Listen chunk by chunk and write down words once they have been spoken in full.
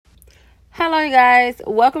Hello, you guys.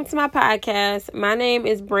 Welcome to my podcast. My name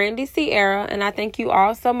is Brandy Sierra, and I thank you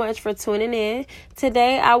all so much for tuning in.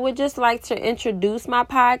 Today, I would just like to introduce my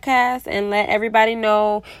podcast and let everybody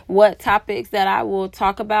know what topics that I will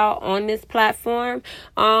talk about on this platform.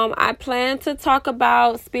 I plan to talk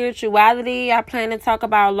about spirituality. I plan to talk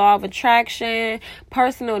about law of attraction,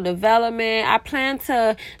 personal development. I plan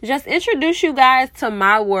to just introduce you guys to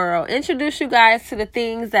my world, introduce you guys to the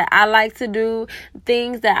things that I like to do,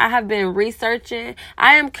 things that I have been researching.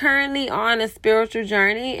 I am currently on a spiritual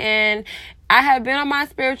journey, and I have been on my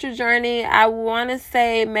spiritual journey, I want to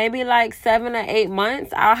say maybe like 7 or 8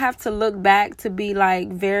 months. I'll have to look back to be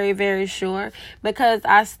like very, very sure, because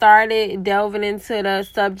I started delving into the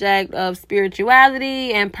subject of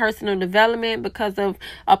spirituality and personal development because of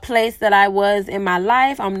a place that I was in my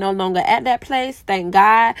life. I'm no longer at that place, thank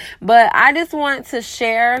God. But I just want to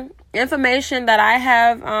share information that I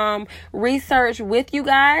have researched with you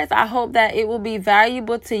guys. I hope that it will be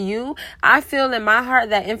valuable to you. I feel in my heart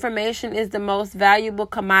that information is the most valuable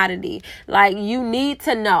commodity. Like, you need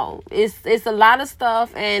to know. It's a lot of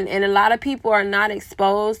stuff, and a lot of people are not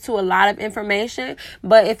exposed to a lot of information.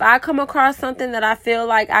 But if I come across something that I feel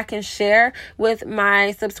like I can share with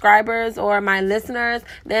my subscribers or my listeners,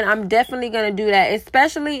 then I'm definitely going to do that,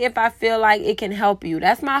 especially if I feel like it can help you.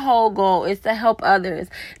 That's my whole goal, is to help others.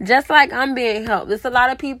 Just like I'm being helped. There's a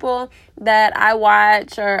lot of people that I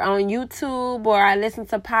watch or on YouTube, or I listen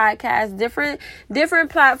to podcasts,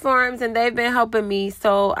 different platforms, and they've been helping me.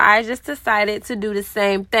 So I just decided to do the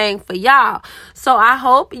same thing for y'all. So I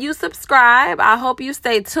hope you subscribe. I hope you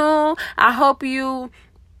stay tuned. I hope you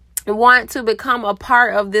want to become a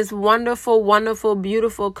part of this wonderful, wonderful,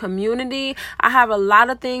 beautiful community. I have a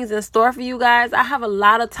lot of things in store for you guys. I have a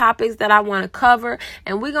lot of topics that I want to cover,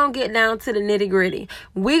 and we're going to get down to the nitty gritty.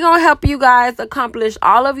 We're going to help you guys accomplish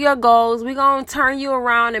all of your goals. We're going to turn you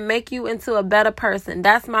around and make you into a better person.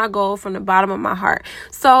 That's my goal from the bottom of my heart.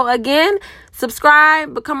 So again,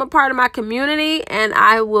 subscribe, become a part of my community, and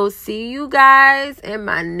I will see you guys in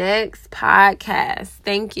my next podcast.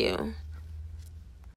 Thank you.